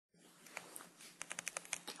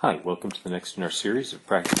Hi, welcome to the next in our series of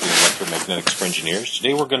Practical Electromagnetics for Engineers.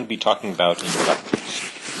 Today we're going to be talking about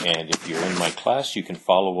inductance, and if you're in my class you can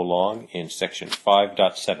follow along in section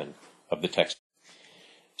 5.7 of the text.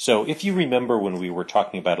 So if you remember when we were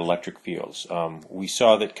talking about electric fields, we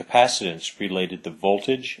saw that capacitance related the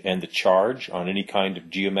voltage and the charge on any kind of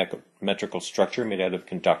geometrical structure made out of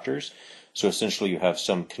conductors. So essentially you have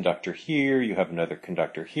some conductor here, you have another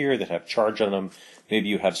conductor here that have charge on them, maybe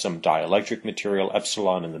you have some dielectric material,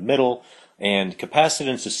 epsilon in the middle, and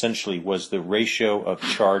capacitance essentially was the ratio of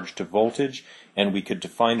charge to voltage, and we could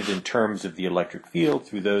define it in terms of the electric field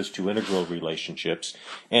through those two integral relationships.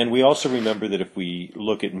 And we also remember that if we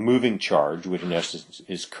look at moving charge, which in essence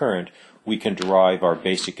is current, we can derive our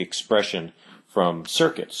basic expression from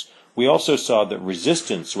circuits. We also saw that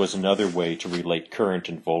resistance was another way to relate current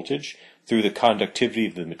and voltage through the conductivity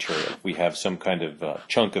of the material. We have some kind of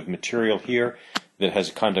chunk of material here that has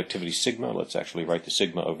a conductivity sigma. Let's actually write the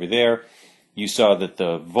sigma over there. You saw that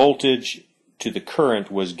the voltage to the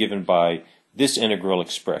current was given by this integral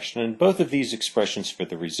expression, and both of these expressions for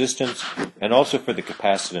the resistance and also for the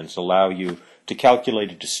capacitance allow you to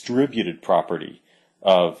calculate a distributed property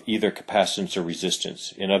of either capacitance or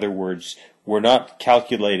resistance. In other words, we're not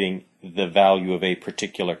calculating the value of a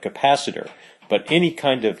particular capacitor, but any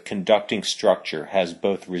kind of conducting structure has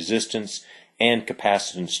both resistance and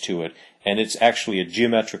capacitance to it, and it's actually a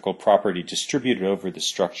geometrical property distributed over the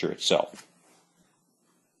structure itself.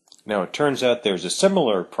 Now it turns out there's a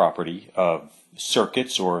similar property of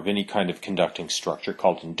circuits or of any kind of conducting structure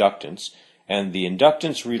called inductance, and the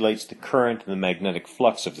inductance relates the current and the magnetic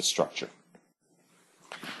flux of the structure.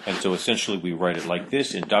 And so essentially we write it like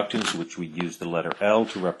this. Inductance, which we use the letter L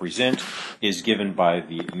to represent, is given by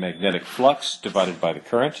the magnetic flux divided by the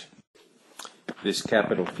current. This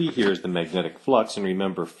capital P here is the magnetic flux, and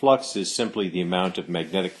remember flux is simply the amount of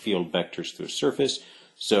magnetic field vectors through a surface.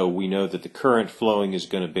 So we know that the current flowing is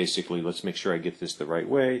going to basically, let's make sure I get this the right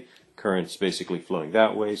way, current's basically flowing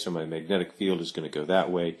that way, so my magnetic field is going to go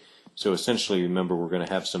that way. So essentially remember we're going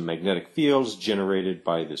to have some magnetic fields generated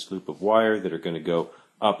by this loop of wire that are going to go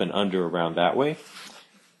up and under around that way.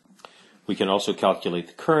 We can also calculate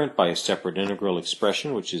the current by a separate integral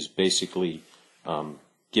expression, which is basically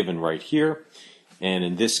given right here. And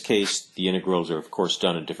in this case, the integrals are of course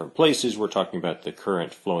done in different places. We're talking about the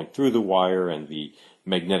current flowing through the wire and the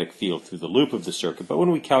magnetic field through the loop of the circuit. But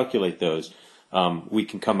when we calculate those, we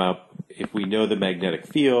can come out, if we know the magnetic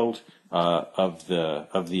field of the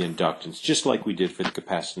inductance, just like we did for the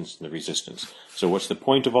capacitance and the resistance. So what's the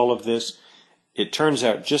point of all of this? It turns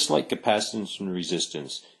out, just like capacitance and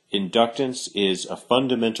resistance, inductance is a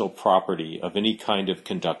fundamental property of any kind of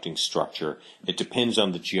conducting structure. It depends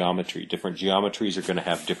on the geometry. Different geometries are going to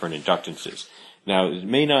have different inductances. Now, it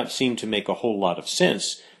may not seem to make a whole lot of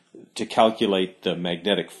sense to calculate the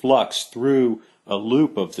magnetic flux through a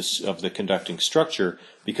loop of the conducting structure,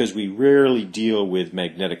 because we rarely deal with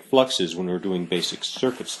magnetic fluxes when we're doing basic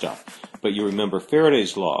circuit stuff. But you remember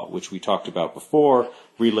Faraday's law, which we talked about before,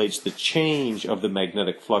 relates the change of the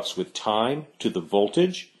magnetic flux with time to the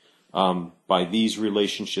voltage. By these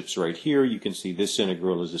relationships right here, you can see this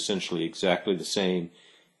integral is essentially exactly the same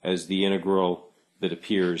as the integral that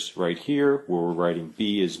appears right here, where we're writing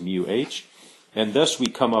B as mu h. And thus we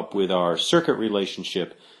come up with our circuit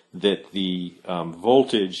relationship that the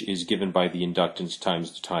voltage is given by the inductance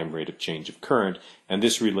times the time rate of change of current, and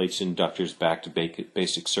this relates inductors back to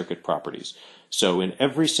basic circuit properties. So in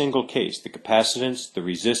every single case, the capacitance, the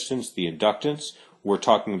resistance, the inductance, we're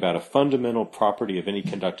talking about a fundamental property of any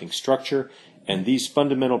conducting structure, and these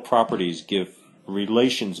fundamental properties give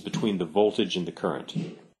relations between the voltage and the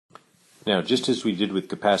current. Now, just as we did with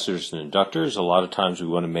capacitors and inductors, a lot of times we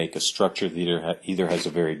want to make a structure that either has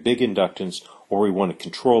a very big inductance or we want to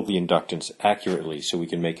control the inductance accurately so we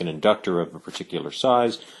can make an inductor of a particular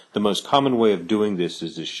size. The most common way of doing this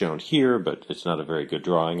is shown here, but it's not a very good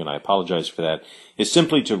drawing, and I apologize for that, is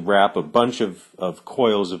simply to wrap a bunch of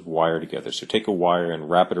coils of wire together. So take a wire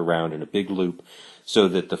and wrap it around in a big loop so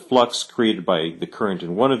that the flux created by the current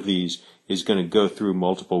in one of these is going to go through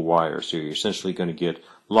multiple wires. So you're essentially going to get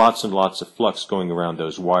lots and lots of flux going around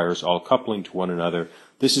those wires, all coupling to one another.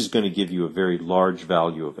 This is going to give you a very large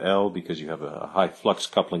value of L because you have a high flux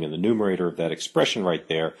coupling in the numerator of that expression right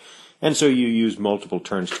there. And so you use multiple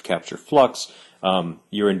turns to capture flux.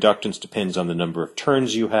 Your inductance depends on the number of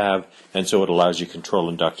turns you have, and so it allows you to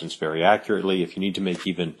control inductance very accurately. If you need to make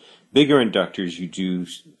even bigger inductors, you do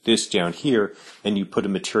this down here, and you put a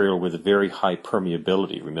material with a very high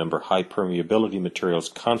permeability. Remember, high permeability materials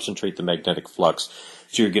concentrate the magnetic flux,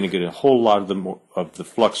 so you're going to get a whole lot of the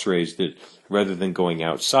flux rays that, rather than going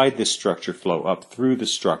outside this structure, flow up through the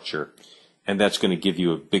structure and that's going to give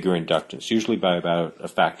you a bigger inductance, usually by about a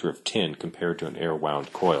factor of 10 compared to an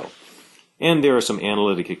air-wound coil. And there are some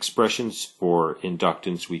analytic expressions for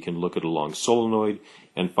inductance. We can look at a long solenoid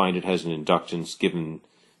and find it has an inductance given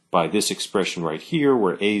by this expression right here,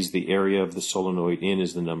 where A is the area of the solenoid, N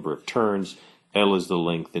is the number of turns, L is the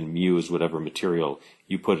length, and mu is whatever material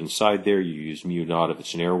you put inside there. You use mu naught if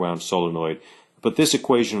it's an air-wound solenoid. But this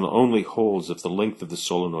equation only holds if the length of the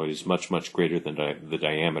solenoid is much, much greater than the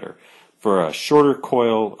diameter. For a shorter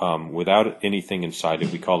coil without anything inside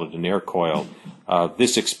it, we call it an air coil,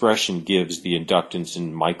 this expression gives the inductance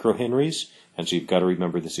in microhenries. And so you've got to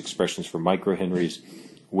remember this expression is for microhenries,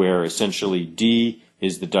 where essentially D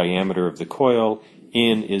is the diameter of the coil,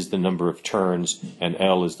 N is the number of turns, and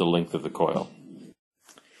L is the length of the coil.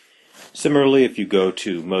 Similarly, if you go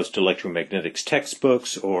to most electromagnetics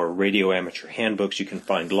textbooks or radio amateur handbooks, you can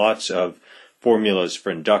find lots of formulas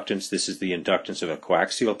for inductance. This is the inductance of a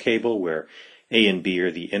coaxial cable, where A and B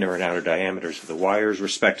are the inner and outer diameters of the wires,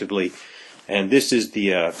 respectively. And this is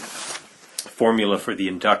the formula for the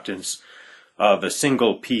inductance of a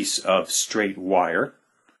single piece of straight wire.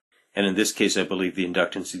 And in this case, I believe the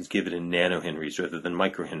inductance is given in nanohenries rather than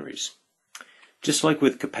microhenries. Just like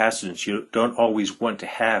with capacitance, you don't always want to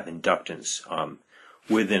have inductance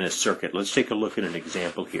within a circuit. Let's take a look at an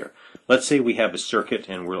example here. Let's say we have a circuit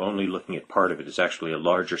and we're only looking at part of it. It's actually a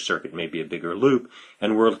larger circuit, maybe a bigger loop,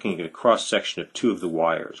 and we're looking at a cross-section of two of the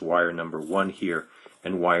wires, wire number 1 here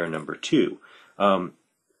and wire number 2.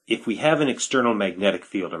 If we have an external magnetic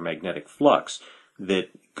field or magnetic flux that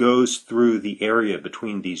goes through the area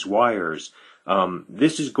between these wires,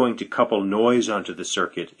 this is going to couple noise onto the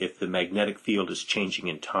circuit if the magnetic field is changing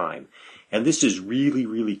in time. And this is really,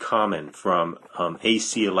 really common from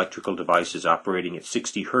AC electrical devices operating at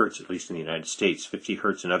 60 hertz, at least in the United States, 50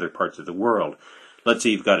 hertz in other parts of the world. Let's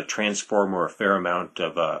say you've got a transformer or a fair amount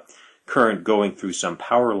of current going through some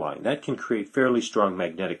power line. That can create fairly strong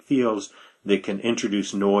magnetic fields that can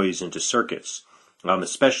introduce noise into circuits,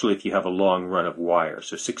 especially if you have a long run of wire.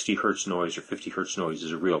 So 60 hertz noise or 50 hertz noise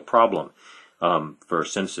is a real problem for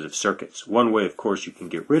sensitive circuits. One way, of course, you can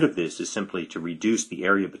get rid of this is simply to reduce the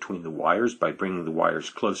area between the wires by bringing the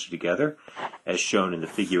wires closer together, as shown in the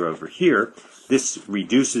figure over here. This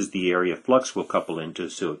reduces the area flux will couple into,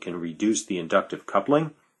 so it can reduce the inductive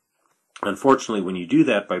coupling. Unfortunately, when you do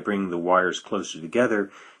that by bringing the wires closer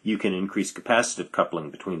together, you can increase capacitive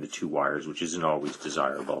coupling between the two wires, which isn't always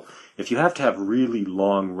desirable. If you have to have really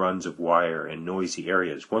long runs of wire in noisy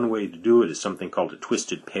areas, one way to do it is something called a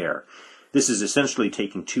twisted pair. This is essentially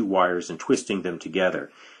taking two wires and twisting them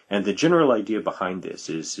together. And the general idea behind this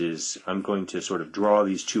is I'm going to sort of draw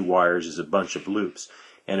these two wires as a bunch of loops.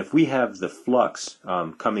 And if we have the flux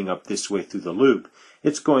coming up this way through the loop,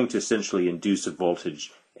 it's going to essentially induce a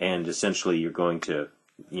voltage. And essentially you're going to,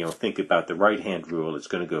 think about the right-hand rule. It's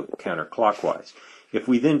going to go counterclockwise. If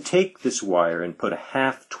we then take this wire and put a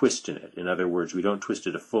half twist in it, in other words, we don't twist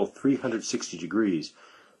it a full 360 degrees,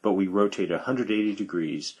 but we rotate 180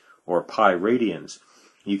 degrees, or pi radians,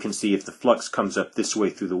 you can see if the flux comes up this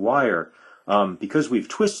way through the wire, because we've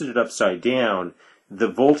twisted it upside down, the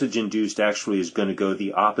voltage induced actually is going to go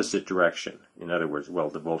the opposite direction. In other words,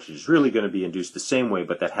 the voltage is really going to be induced the same way,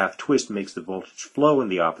 but that half twist makes the voltage flow in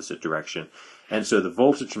the opposite direction. And so the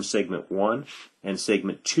voltage from segment 1 and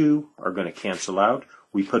segment 2 are going to cancel out.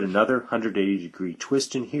 We put another 180 degree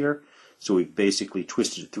twist in here. So we've basically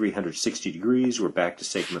twisted it 360 degrees. We're back to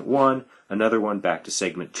segment 1, another one back to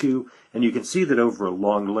segment 2. And you can see that over a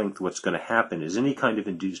long length what's going to happen is any kind of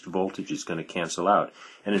induced voltage is going to cancel out.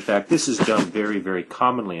 And in fact, this is done very, very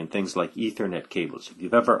commonly in things like Ethernet cables. If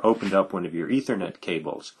you've ever opened up one of your Ethernet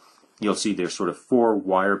cables, you'll see there's sort of 4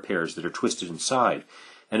 wire pairs that are twisted inside.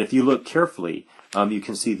 And if you look carefully, you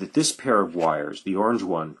can see that this pair of wires, the orange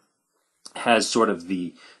one, has sort of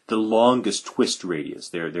the longest twist radius.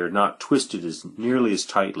 They're not twisted as nearly as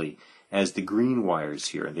tightly as the green wires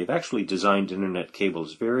here. And they've actually designed internet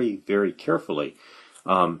cables very, very carefully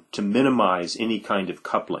to minimize any kind of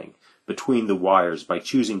coupling between the wires by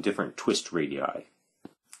choosing different twist radii.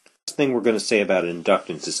 The thing we're going to say about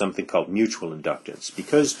inductance is something called mutual inductance.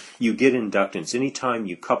 Because you get inductance anytime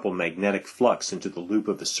you couple magnetic flux into the loop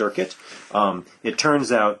of the circuit, it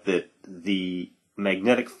turns out that the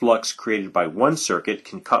magnetic flux created by one circuit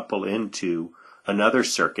can couple into another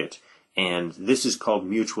circuit, and this is called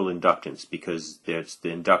mutual inductance because there's the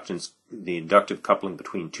inductive coupling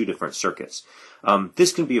between two different circuits.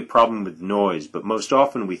 This can be a problem with noise, but most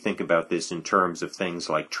often we think about this in terms of things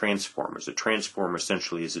like transformers. A transformer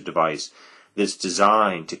essentially is a device that's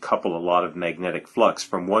designed to couple a lot of magnetic flux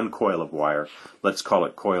from one coil of wire, let's call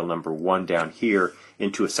it coil number 1 down here,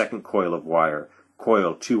 into a second coil of wire,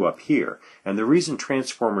 coil 2 up here. And the reason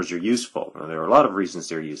transformers are useful, well, there are a lot of reasons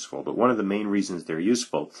they're useful, but one of the main reasons they're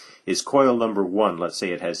useful is coil number 1, let's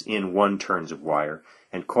say it has in 1 turns of wire,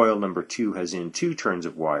 and coil number 2 has in 2 turns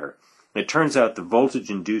of wire. It turns out the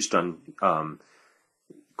voltage induced on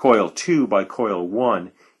coil 2 by coil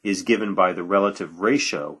 1 is given by the relative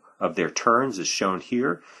ratio of their turns as shown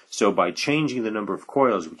here. So by changing the number of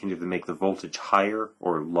coils, we can either make the voltage higher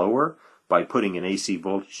or lower by putting an AC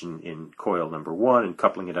voltage in coil number 1 and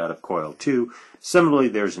coupling it out of coil 2. Similarly,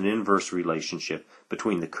 there's an inverse relationship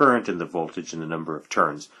between the current and the voltage and the number of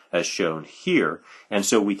turns as shown here. And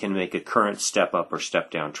so we can make a current step up or step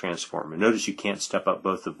down transformer. Notice you can't step up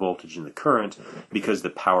both the voltage and the current because the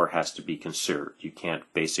power has to be conserved. You can't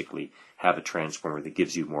basically have a transformer that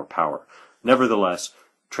gives you more power. Nevertheless,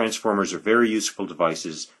 transformers are very useful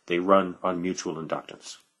devices. They run on mutual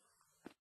inductance.